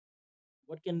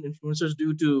what can influencers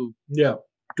do to Yeah.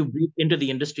 break into the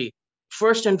industry?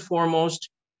 First and foremost,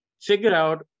 figure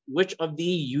out which of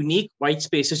the unique white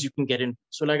spaces you can get in.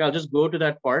 So, like, I'll just go to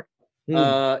that part.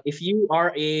 Hmm. If you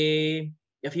are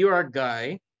a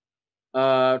guy,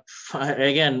 uh,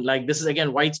 again, like this is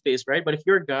again white space, right? But if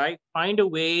you're a guy, find a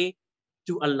way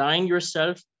to align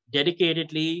yourself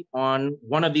dedicatedly on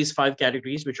one of these five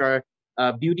categories, which are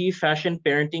beauty, fashion,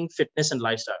 parenting, fitness, and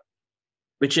lifestyle,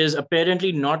 which is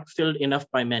apparently not filled enough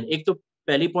by men. एक तो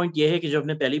पहली point ये है कि जो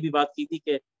हमने पहली भी बात की थी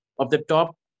कि of the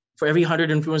top, for every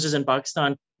 100 influencers in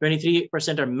Pakistan,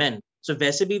 23% are men. So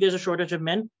वैसे भी there's a shortage of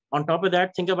men. On top of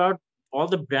that, think about all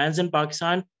the brands in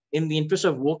Pakistan, in the interest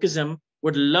of wokeism,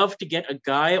 would love to get a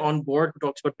guy on board who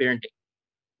talks about parenting.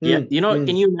 Yeah, Hmm. Hmm.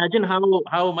 can you imagine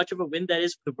how much of a win that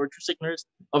is for the virtue signalers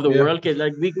of the Yeah. world? Kid,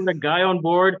 like we got a guy on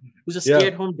board who's a Yeah.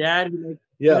 stay-at-home dad, who like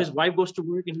Yeah. his wife goes to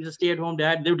work and he's a stay-at-home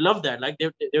dad. They would love that. Like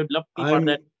they would love to be part of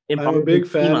that I'm a empowerment big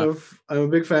fan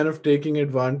schema. of taking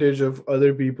advantage of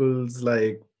other people's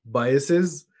like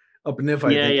biases अपने Yeah,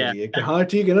 फायदे के yeah, लिए कि हाँ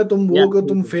ठीक है ना तुम वो yeah. को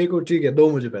तुम फेक हो ठीक है दो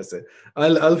मुझे पैसे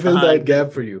I'll fill that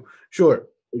gap for Exactly, you sure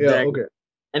yeah exactly. okay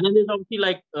And then there's obviously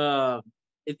like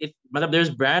matlab, there's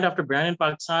brand after brand in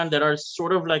Pakistan that are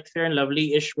sort of like Fair and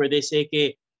Lovely-ish, where they say, okay,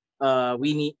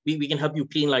 we can help you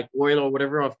clean like oil or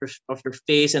whatever of your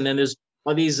face. And then there's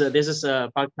all these there's this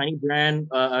Pakistani brand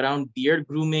around beard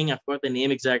grooming. I forgot the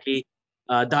name exactly.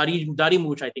 Dari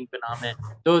Mooch, I think the name hai.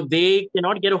 So they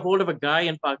cannot get a hold of a guy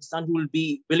in Pakistan who will be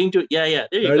willing to. Yeah.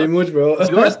 There you very go. much bro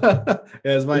It's yours.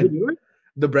 yeah it's Is it mine yours?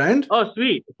 the brand Oh,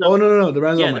 sweet. So oh no the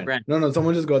brand's not yeah, the mine brand. no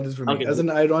someone just got this for me Okay. as an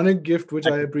ironic gift which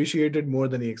I Okay. appreciated more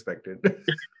than he expected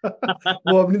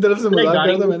वो अपनी तरफ से Like मजाक कर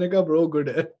Dari रहा था Mooch. मैंने कहा bro good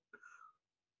है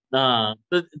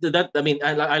That I mean,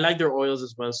 I like their oils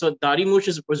as well. So Dari Mooch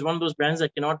was one of those brands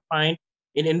that cannot find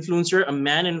an influencer, a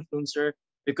man influencer,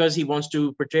 because he wants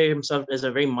to portray himself as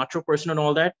a very macho person and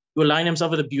all that, to align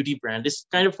himself with a beauty brand. This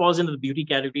kind of falls into the beauty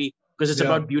category because it's yeah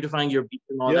about beautifying your beard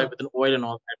and all yeah that with an oil and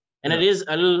all that. And it yeah is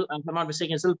a little, if I'm not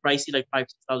mistaken, it's a little pricey, like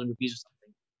 5,000-6,000 rupees or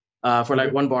something, for like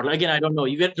okay one bottle. Again, I don't know.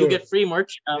 You sure get free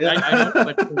merch. I don't,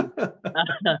 but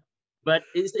yeah but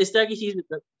it's like he's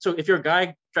so if you're a guy,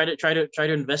 try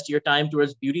to invest your time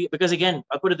towards beauty, because again,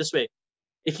 I'll put it this way: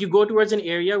 if you go towards an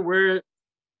area where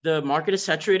the market is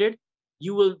saturated,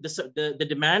 you will the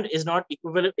demand is not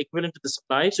equivalent to the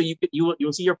supply, so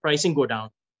you'll see your pricing go down.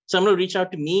 Someone will reach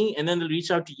out to me, and then they'll reach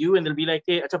out to you, and they'll be like,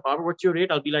 hey, acha Baba, what's your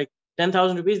rate? I'll be like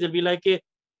 10,000 rupees. They'll be like, hey,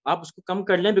 aap usko kam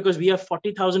kar lein, because we have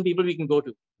 40,000 people we can go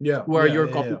to yeah who are yeah your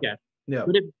yeah yeah copycat. yeah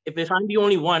But if I'm the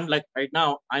only one, like right now,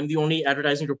 I'm the only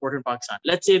advertising reporter in Pakistan.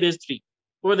 Let's say there's three,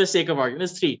 for the sake of argument,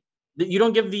 there's three. You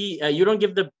don't give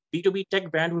the B2B tech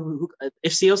brand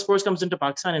if Salesforce comes into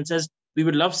Pakistan and says we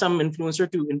would love some influencer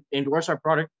to endorse our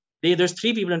product, there's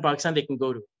three people in Pakistan they can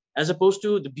go to. As opposed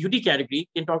to the beauty category,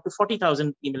 you can talk to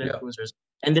 40,000 email yeah influencers,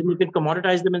 and then you can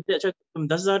commoditize them and say, "Acha, tum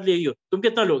 10,000 le ho, tum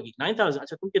kitna logi? 9,000.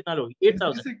 Acha, tum kitna logi? it's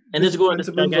 8,000." basic And let's basic go on this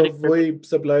principles gigantic of circle. why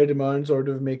supply demand sort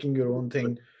of making your own thing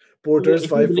Yeah, porter's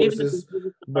if you five believe in the forces principles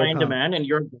of supply but and huh demand and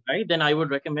you're a guy, then I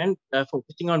would recommend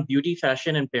focusing on beauty,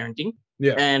 fashion, and parenting.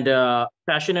 yeah And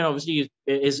fashion, and obviously,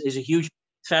 is a huge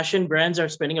fashion brands are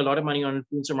spending a lot of money on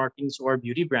influencer marketing, so are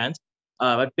beauty brands.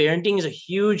 But parenting is a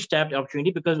huge tapped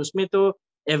opportunity because usme to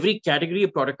every category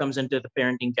of product comes into the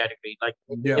parenting category, like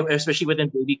yeah especially within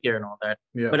baby care and all that.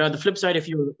 yeah But on the flip side, if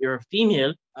you're a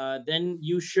female, then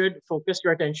you should focus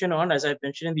your attention on, as I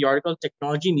mentioned in the article,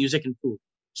 technology, music, and food.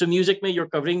 So music, may you're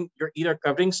either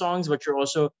covering songs, but you're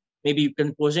also maybe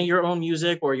composing your own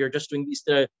music, or you're just doing these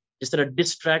just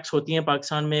diss tracks hoti hain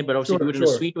Pakistan mein, but obviously do sure it in a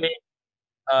sure sweet way.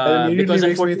 that Because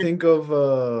unfortunately,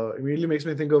 immediately makes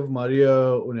me think of Maria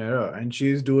Unera and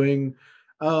she's doing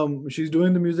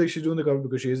the music she's doing the cover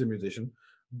because she is a musician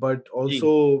but ji,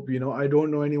 also I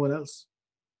don't know anyone else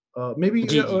maybe ji,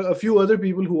 ji, a few other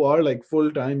people who are like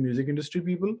full-time music industry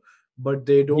people but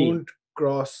they ji, don't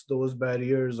cross those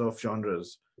barriers of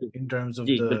genres ji, in terms of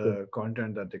ji, bilkul, the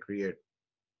content that they create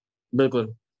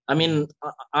bilkul. I Mhm. mean,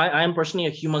 I am personally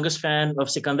a humongous fan of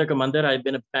Sikandar Kamandar. I've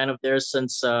been a fan of theirs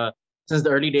since the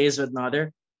early days with Nader.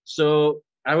 So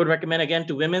I would recommend again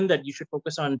to women that you should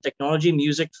focus on technology,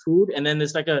 music, food, and then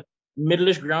there's like a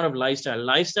middle-ish ground of lifestyle.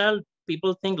 Lifestyle,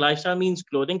 people think lifestyle means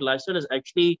clothing. Lifestyle is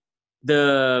actually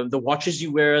the watches you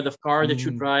wear, the car that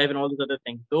you Mm. drive, and all these other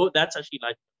things. Though that's actually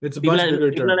life. It's a People much are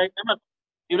bigger people are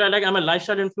term. like I'm a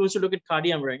lifestyle influencer. Look at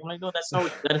Cardi I'm wearing. I'm like, no, that is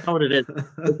not what it is.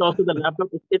 It's also the laptop.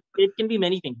 It can be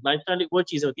many things. Lifestyle एक वो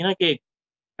चीज होती है ना कि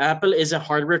Apple is a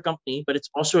hardware company, but it's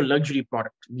also a luxury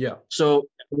product. Yeah. So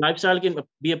lifestyle can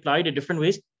be applied in different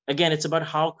ways. Again, it's about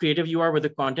how creative you are with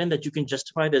the content that you can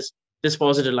justify this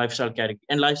dispositive lifestyle category.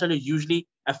 And lifestyle is usually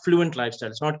affluent lifestyle.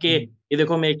 It's not ke Mhm. ye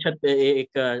dekho main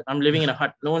I'm living in a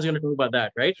hut. No one's going to talk about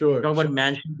that, right? Sure, Talk about sure.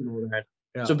 mansions and all that.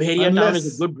 Yeah. So Bheria Town is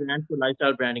a good brand for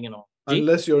lifestyle branding and all. Ji?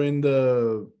 Unless you're in the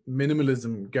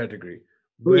minimalism category,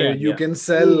 Oh where yeah, you yeah. can Oh,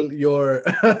 sell your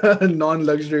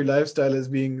non-luxury lifestyle as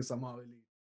being somehow illegal.